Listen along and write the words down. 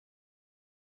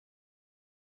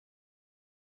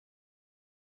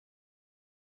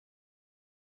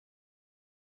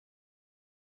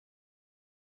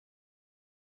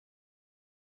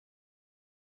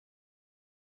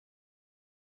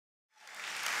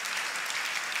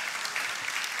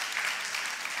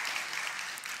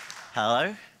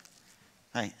Hello.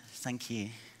 Right, thank you.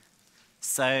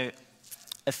 So,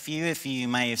 a few of you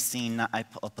may have seen that I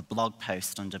put up a blog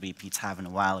post on WP Tavern a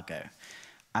while ago.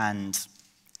 And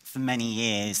for many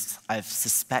years, I've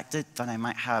suspected that I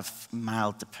might have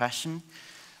mild depression,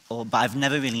 but I've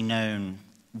never really known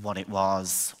what it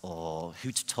was, or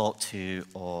who to talk to,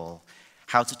 or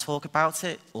how to talk about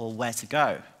it, or where to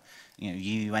go.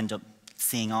 You end up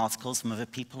seeing articles from other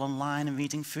people online and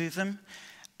reading through them.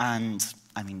 And,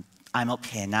 I'm up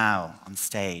here now on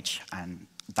stage, and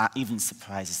that even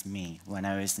surprises me. When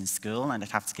I was in school and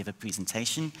I'd have to give a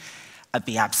presentation, I'd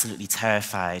be absolutely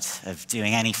terrified of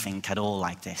doing anything at all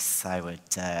like this.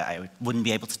 I wouldn't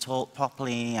be able to talk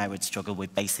properly. I would struggle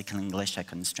with basic English. I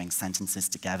couldn't string sentences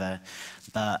together.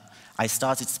 But I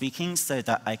started speaking so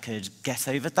that I could get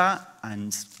over that,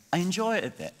 and I enjoy it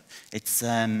a bit.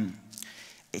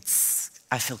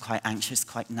 I feel quite anxious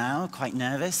quite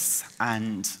nervous,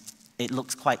 and it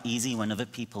looks quite easy when other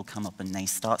people come up and they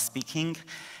start speaking,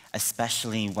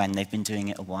 especially when they've been doing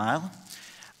it a while.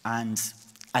 And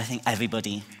I think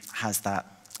everybody has that,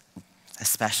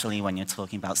 especially when you're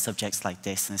talking about subjects like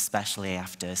this, and especially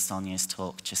after Sonia's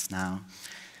talk just now.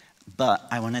 But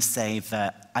I want to say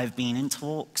that I've been in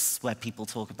talks where people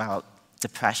talk about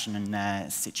depression and their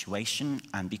situation,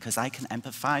 and because I can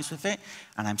empathize with it,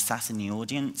 and I'm sat in the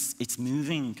audience, it's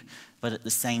moving, but at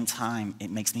the same time, it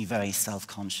makes me very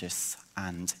self-conscious,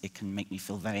 and it can make me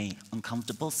feel very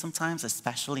uncomfortable sometimes,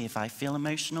 especially if I feel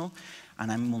emotional,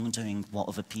 and I'm wondering what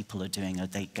other people are doing. Are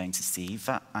they going to see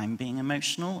that I'm being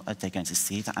emotional? Are they going to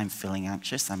see that I'm feeling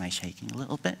anxious? Am I shaking a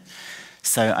little bit?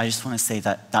 So I just want to say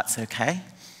that that's okay,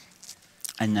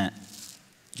 and that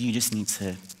you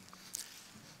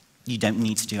don't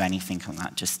need to do anything on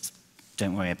that, just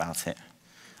don't worry about it.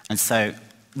 And so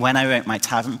when I wrote my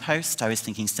Tavern post, I was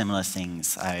thinking similar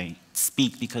things. I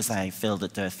speak because I feel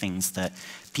that there are things that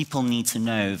people need to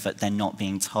know that they're not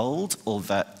being told, or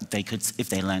that they could, if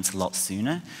they learned a lot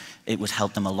sooner, it would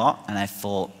help them a lot. And I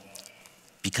thought,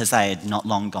 because I had not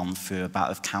long gone through a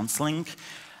bout of counseling,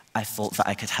 I thought that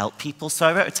I could help people. So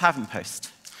I wrote a Tavern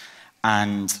post.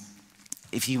 And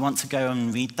if you want to go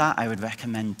and read that, I would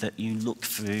recommend that you look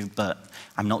through, but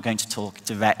I'm not going to talk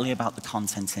directly about the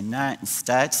content in there.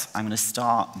 Instead, I'm going to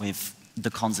start with the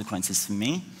consequences for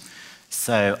me.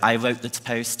 So I wrote the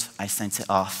post, I sent it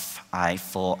off. I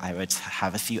thought I would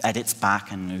have a few edits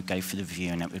back and we would go for the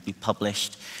review and it would be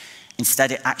published.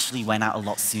 Instead, it actually went out a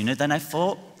lot sooner than I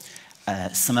thought.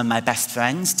 Some of my best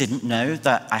friends didn't know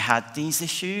that I had these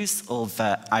issues, or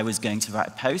that I was going to write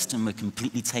a post, and were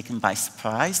completely taken by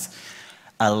surprise.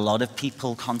 A lot of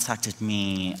people contacted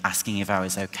me asking if I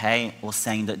was okay, or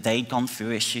saying that they'd gone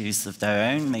through issues of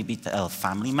their own, maybe a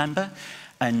family member,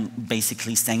 and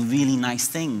basically saying really nice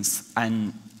things.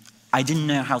 And I didn't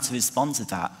know how to respond to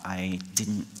that. I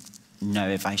didn't know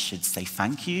if I should say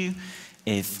thank you,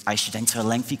 if I should enter a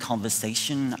lengthy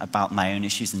conversation about my own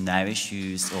issues and their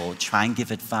issues, or try and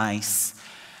give advice.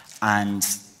 And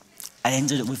I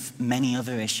ended up with many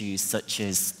other issues, such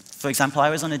as, for example,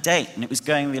 I was on a date and it was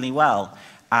going really well,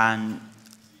 and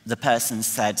the person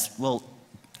said, well,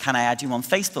 can I add you on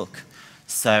Facebook?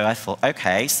 So I thought,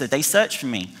 okay, so they searched for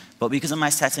me, but because of my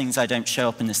settings, I don't show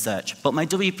up in the search. But my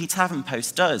WP Tavern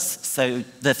post does, so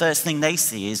the first thing they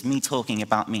see is me talking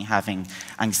about me having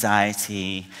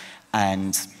anxiety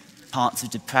and parts of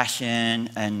depression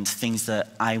and things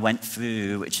that I went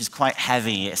through, which is quite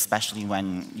heavy, especially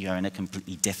when you're in a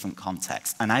completely different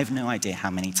context. And I have no idea how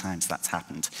many times that's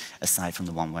happened, aside from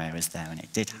the one where I was there and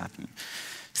it did happen.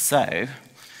 So,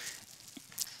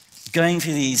 going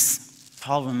through these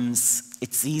problems,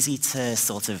 it's easy to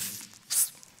sort of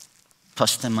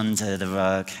push them under the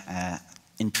rug.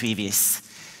 In previous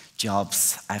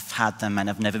jobs, I've had them and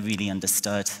I've never really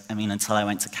understood. Until I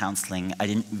went to counseling, I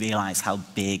didn't realize how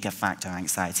big a factor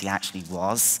anxiety actually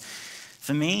was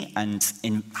for me. And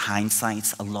in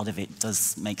hindsight, a lot of it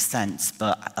does make sense,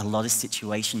 but a lot of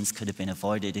situations could have been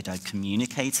avoided if I'd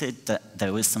communicated that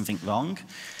there was something wrong.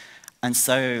 And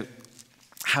so,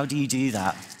 how do you do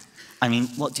that?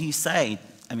 What do you say?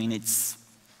 It's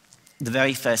the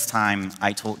very first time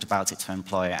I talked about it to an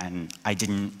employer, and I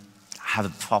didn't have a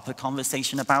proper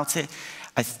conversation about it.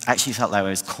 I actually felt like I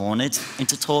was cornered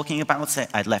into talking about it.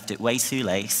 I'd left it way too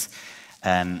late.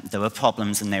 There were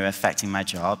problems and they were affecting my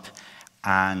job.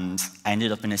 And I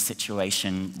ended up in a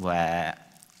situation where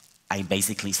I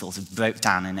basically sort of broke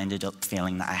down and ended up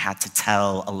feeling that I had to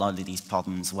tell a lot of these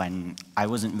problems when I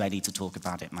wasn't ready to talk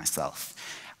about it myself.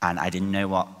 And I didn't know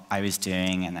what I was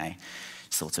doing, and I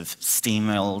sort of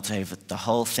steamrolled over the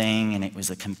whole thing, and it was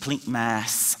a complete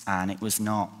mess, and it was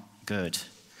not good.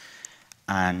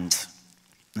 And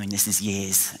I mean, this is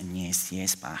years and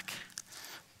years back.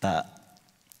 But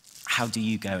how do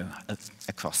you go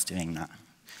across doing that?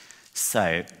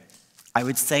 So I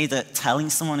would say that telling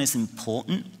someone is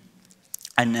important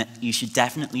and that you should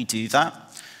definitely do that,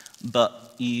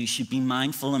 but you should be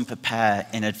mindful and prepare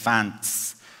in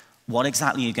advance what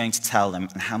exactly you're going to tell them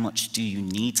and how much do you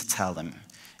need to tell them.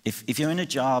 If you're in a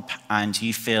job and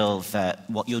you feel that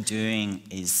what you're doing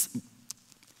is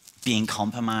being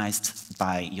compromised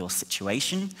by your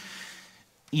situation,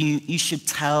 you should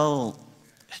tell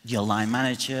your line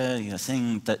manager, your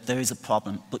thing, that there is a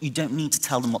problem, but you don't need to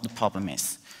tell them what the problem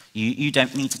is. You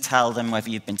don't need to tell them whether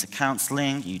you've been to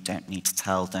counseling. You don't need to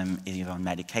tell them if you're on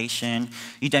medication.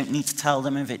 You don't need to tell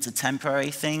them if it's a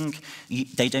temporary thing.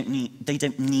 They don't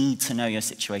need to know your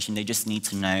situation. They just need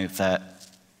to know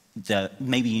that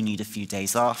maybe you need a few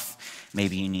days off.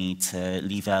 Maybe you need to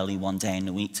leave early one day in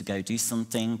the week to go do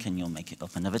something, and you'll make it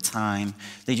up another time.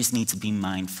 They just need to be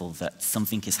mindful that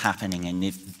something is happening, and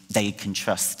if they can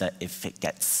trust that if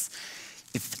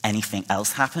anything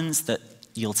else happens, that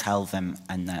you'll tell them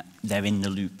and that they're in the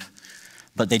loop.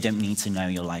 But they don't need to know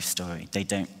your life story. They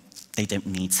don't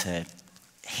need to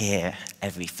hear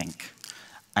everything.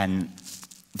 And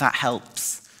that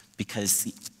helps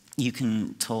because you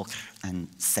can talk and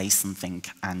say something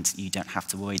and you don't have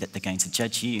to worry that they're going to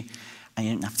judge you, and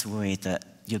you don't have to worry that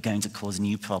you're going to cause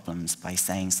new problems by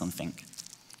saying something.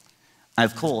 And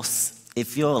of course,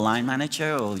 if you're a line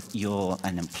manager or you're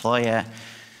an employer,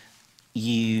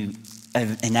 you are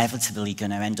inevitably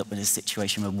going to end up with a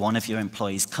situation where one of your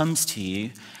employees comes to you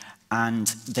and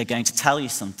they're going to tell you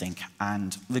something,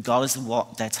 and regardless of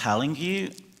what they're telling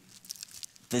you,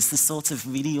 there's this sort of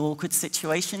really awkward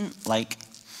situation. Like,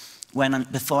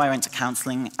 before I went to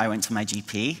counseling, I went to my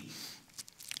GP,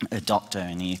 a doctor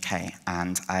in the UK,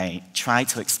 and I tried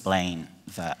to explain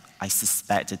that I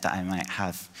suspected that I might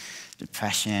have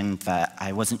depression, that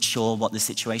I wasn't sure what the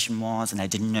situation was, and I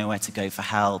didn't know where to go for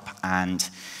help. And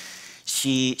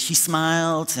she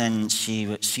smiled, and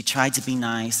she tried to be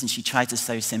nice, and she tried to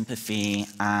show sympathy,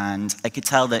 and I could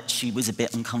tell that she was a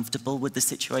bit uncomfortable with the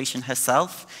situation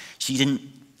herself. She didn't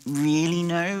really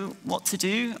know what to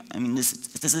do. I mean, there's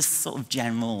this sort of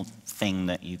general thing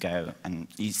that you go and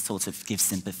you sort of give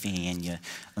sympathy, and you're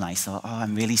nice, oh,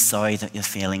 I'm really sorry that you're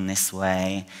feeling this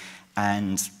way.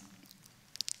 And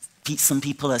some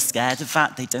people are scared of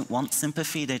that. They don't want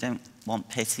sympathy. They don't want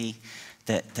pity.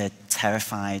 They're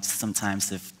terrified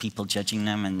sometimes of people judging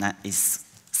them, and that is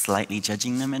slightly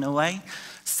judging them in a way.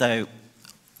 So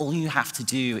all you have to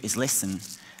do is listen,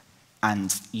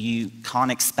 and you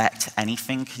can't expect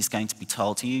anything is going to be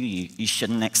told to you. You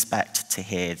shouldn't expect to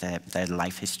hear their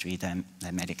life history, their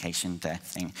medication, their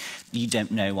thing. You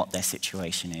don't know what their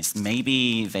situation is.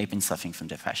 Maybe they've been suffering from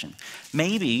depression.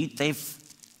 Maybe they've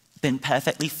been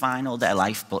perfectly fine all their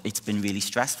life, but it's been really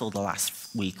stressful the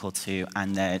last week or two,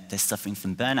 and they're suffering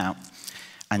from burnout,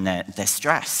 and they're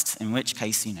stressed, in which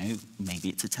case, maybe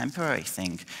it's a temporary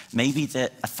thing. Maybe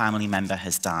that a family member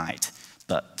has died,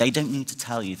 but they don't need to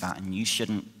tell you that, and you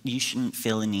shouldn't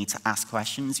feel the need to ask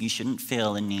questions. You shouldn't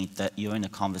feel the need that you're in a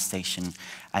conversation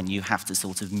and you have to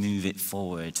sort of move it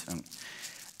forward.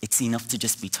 It's enough to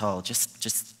just be told.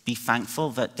 Just be thankful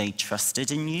that they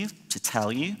trusted in you to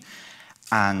tell you,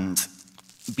 and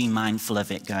be mindful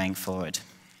of it going forward.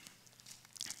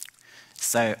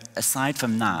 So aside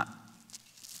from that,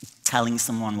 telling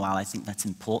someone, while I think that's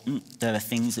important, there are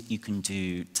things that you can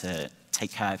do to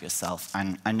take care of yourself.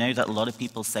 And I know that a lot of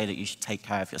people say that you should take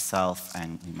care of yourself,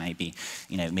 and maybe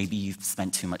you've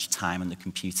spent too much time on the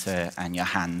computer and your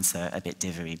hands are a bit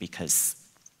dithery because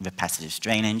repetitive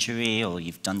strain injury, or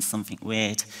you've done something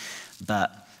weird.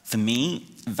 But for me,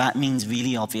 that means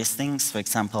really obvious things. For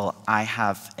example, I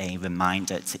have a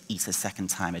reminder to eat a second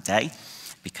time a day,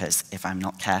 because if I'm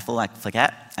not careful, I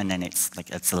forget, and then it's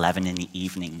 11 in the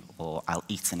evening, or I'll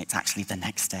eat and it's actually the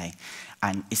next day.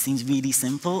 And it seems really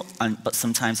simple, but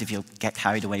sometimes if you get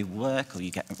carried away with work, or you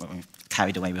get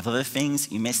carried away with other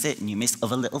things, you miss it, and you miss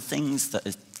other little things that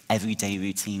are everyday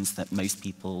routines that most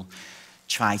people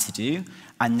try to do.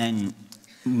 And then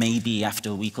maybe after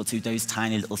a week or two, those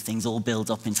tiny little things all build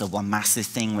up into one massive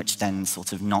thing, which then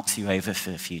sort of knocks you over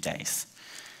for a few days.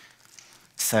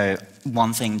 So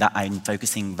one thing that I'm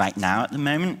focusing right now at the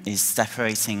moment is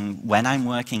separating when I'm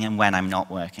working and when I'm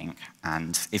not working.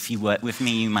 And if you work with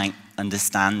me, you might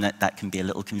understand that that can be a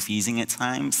little confusing at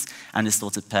times. I'm the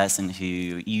sort of person who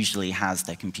usually has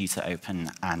their computer open,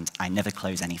 and I never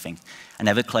close anything. I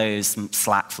never close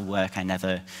Slack for work. I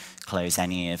never close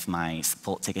any of my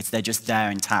support tickets. They're just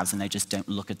there in tabs, and they just don't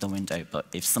look at the window. But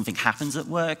if something happens at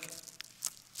work,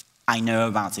 I know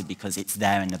about it because it's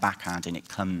there in the background and it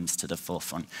comes to the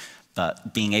forefront.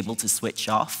 but being able to switch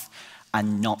off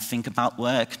and not think about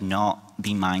work, not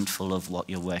be mindful of what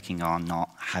you're working on, not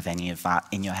have any of that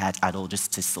in your head at all,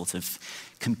 just to sort of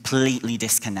completely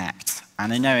disconnect.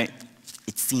 And I know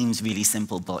it seems really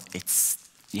simple, but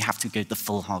you have to go the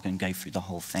full hog and go through the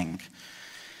whole thing.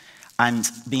 And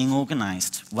being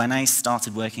organized. When I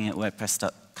started working at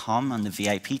WordPress.com on the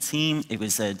VIP team, it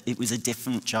was a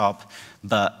different job,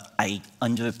 but I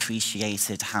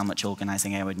underappreciated how much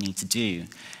organizing I would need to do.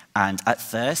 And at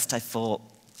first, I thought,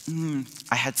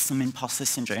 I had some imposter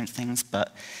syndrome things,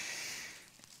 but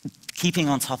keeping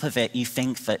on top of it, you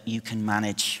think that you can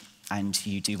manage and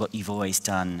you do what you've always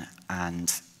done.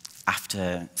 And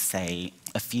after, say,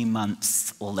 a few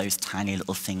months, all those tiny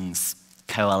little things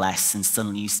coalesce, and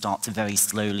suddenly you start to very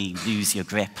slowly lose your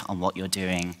grip on what you're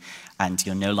doing, and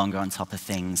you're no longer on top of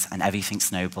things, and everything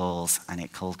snowballs, and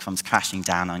it all comes crashing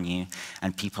down on you,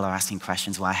 and people are asking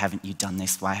questions, why haven't you done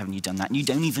this, why haven't you done that? And you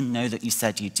don't even know that you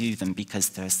said you do them because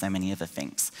there are so many other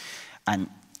things. And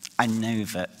I know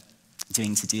that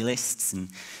doing to-do lists and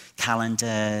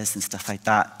calendars and stuff like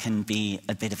that can be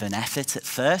a bit of an effort at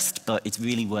first, but it's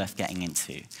really worth getting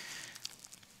into.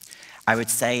 I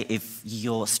would say if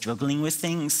you're struggling with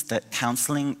things, that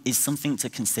counseling is something to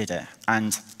consider.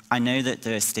 And I know that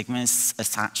there are stigmas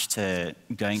attached to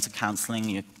going to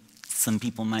counseling. Some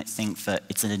people might think that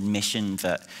it's an admission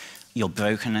that you're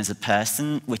broken as a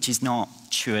person, which is not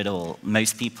true at all.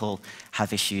 Most people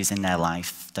have issues in their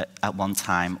life that at one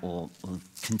time or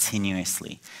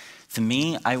continuously. For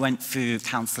me, I went through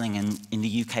counseling, and in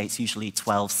the UK it's usually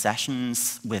 12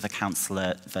 sessions with a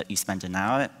counselor that you spend an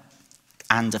hour,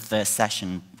 and a first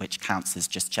session, which counts as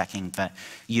just checking that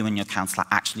you and your counselor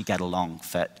actually get along,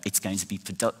 that it's going to be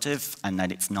productive, and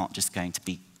that it's not just going to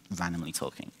be randomly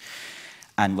talking.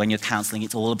 And when you're counseling,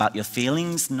 it's all about your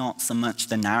feelings, not so much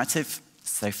the narrative.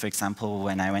 So for example,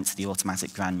 when I went to the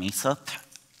Automatic Grand Meetup,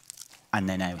 and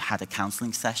then I had a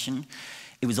counseling session,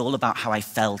 it was all about how I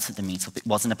felt at the meetup. It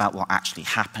wasn't about what actually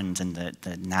happened and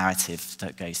the narrative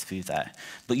that goes through there.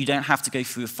 But you don't have to go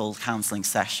through a full counseling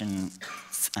session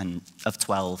of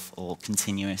 12 or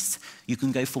continuous. You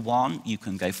can go for one. You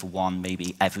can go for one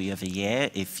maybe every other year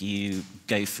if you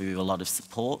go through a lot of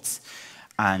support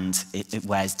and it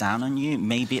wears down on you.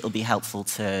 Maybe it'll be helpful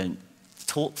to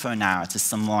talk for an hour to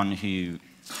someone who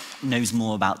knows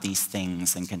more about these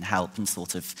things and can help and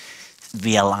sort of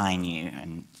realign you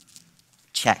and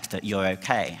check that you're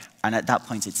okay. And at that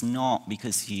point, it's not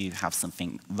because you have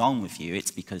something wrong with you, it's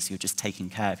because you're just taking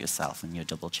care of yourself and you're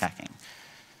double checking.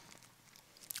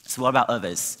 So what about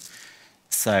others?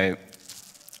 So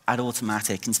at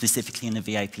Automatic, and specifically in the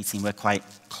VIP team, we're quite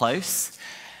close.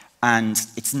 And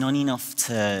it's not enough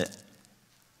to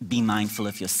be mindful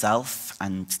of yourself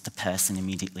and the person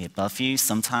immediately above you.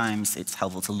 Sometimes it's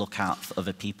helpful to look out for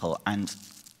other people. And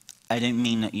I don't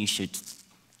mean that you should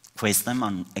quiz them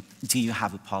on, do you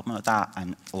have a problem with that,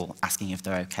 or asking if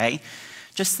they're okay.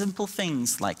 Just simple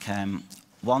things like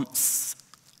once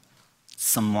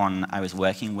someone I was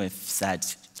working with said,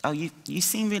 oh, you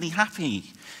seem really happy.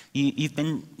 You've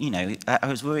been, I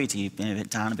was worried you've been a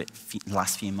bit down a bit the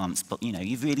last few months, but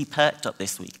you've really perked up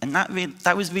this week. And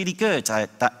that was really good.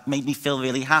 That made me feel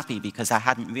really happy because I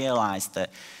hadn't realized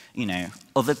that,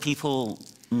 other people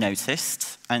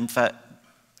noticed and that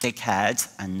they cared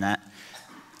and that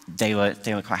they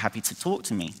were quite happy to talk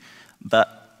to me.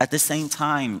 But at the same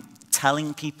time,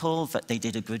 telling people that they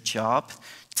did a good job,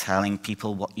 telling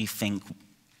people what you think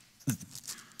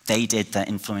they did that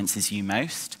influences you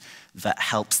most, that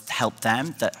help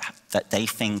them, that they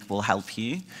think will help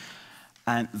you,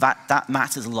 and that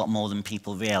matters a lot more than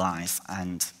people realize.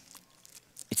 And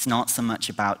it's not so much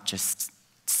about just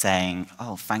saying,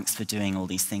 oh, thanks for doing all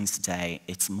these things today.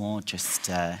 It's more just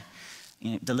the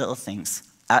little things.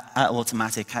 At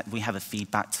Automatic, we have a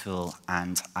feedback tool,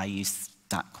 and I used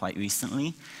that quite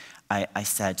recently. I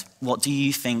said, what do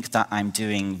you think that I'm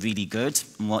doing really good,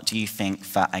 and what do you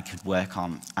think that I could work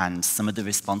on? And some of the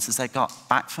responses I got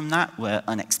back from that were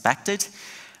unexpected,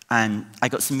 and I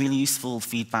got some really useful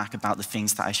feedback about the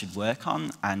things that I should work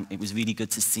on, and it was really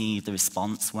good to see the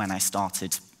response when I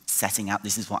started setting out,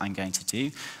 this is what I'm going to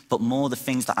do, but more the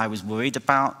things that I was worried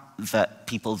about that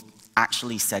people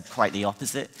actually said quite the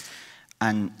opposite.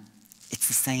 And it's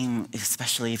the same,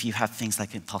 especially if you have things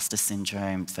like imposter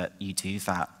syndrome, that you do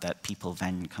that people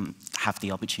then have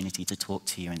the opportunity to talk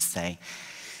to you and say,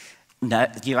 no,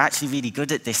 you're actually really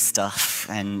good at this stuff,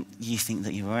 and you think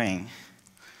that you're worrying.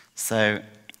 So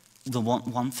the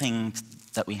one thing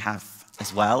that we have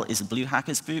as well is a Blue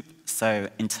Hackers group. So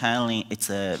internally,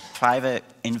 it's a private,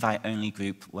 invite-only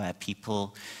group where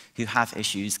people who have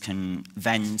issues can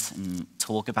vent and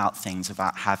talk about things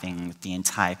without having the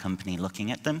entire company looking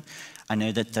at them. I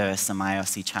know that there are some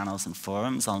IRC channels and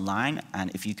forums online, and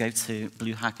if you go to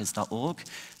bluehackers.org,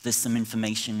 there's some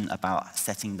information about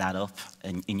setting that up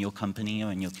in your company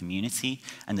or in your community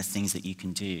and the things that you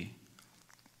can do.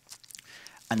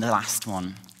 And the last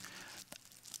one,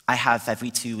 I have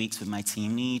every 2 weeks with my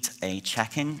team lead a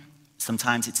check-in.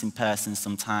 Sometimes it's in person,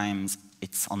 sometimes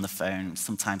it's on the phone,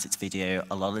 sometimes it's video,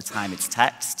 a lot of the time it's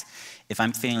text. If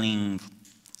I'm feeling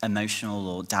emotional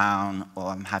or down or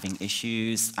I'm having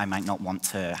issues, I might not want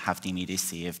to have the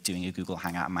immediacy of doing a Google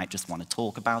Hangout. I might just want to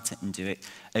talk about it and do it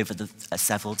over the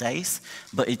several days.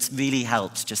 But it's really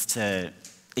helped just to,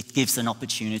 it gives an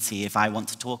opportunity if I want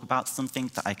to talk about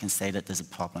something that I can say that there's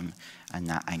a problem and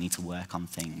that I need to work on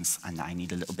things and that I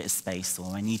need a little bit of space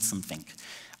or I need something.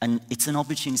 And it's an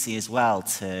opportunity as well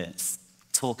to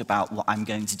talk about what I'm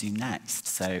going to do next.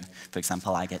 So, for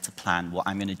example, I get to plan what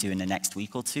I'm going to do in the next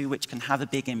week or two, which can have a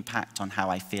big impact on how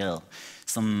I feel.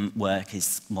 Some work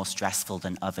is more stressful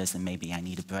than others, and maybe I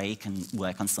need a break and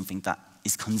work on something that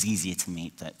comes easier to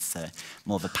me, that's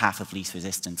more of a path of least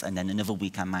resistance. And then another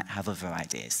week, I might have other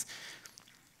ideas.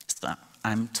 So,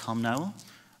 I'm Tom Nowell,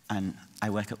 and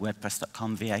I work at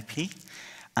WordPress.com VIP.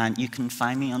 And you can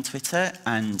find me on Twitter,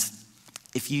 and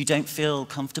if you don't feel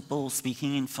comfortable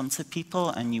speaking in front of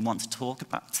people and you want to talk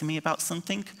to me about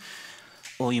something,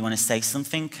 or you want to say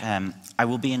something, I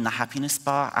will be in the happiness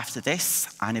bar after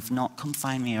this, and if not, come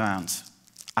find me around.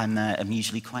 I'm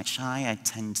usually quite shy. I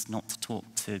tend not to talk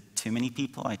to too many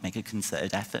people. I'd make a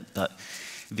concerted effort, but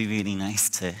it'd be really nice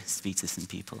to speak to some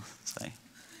people. So,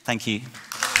 thank you.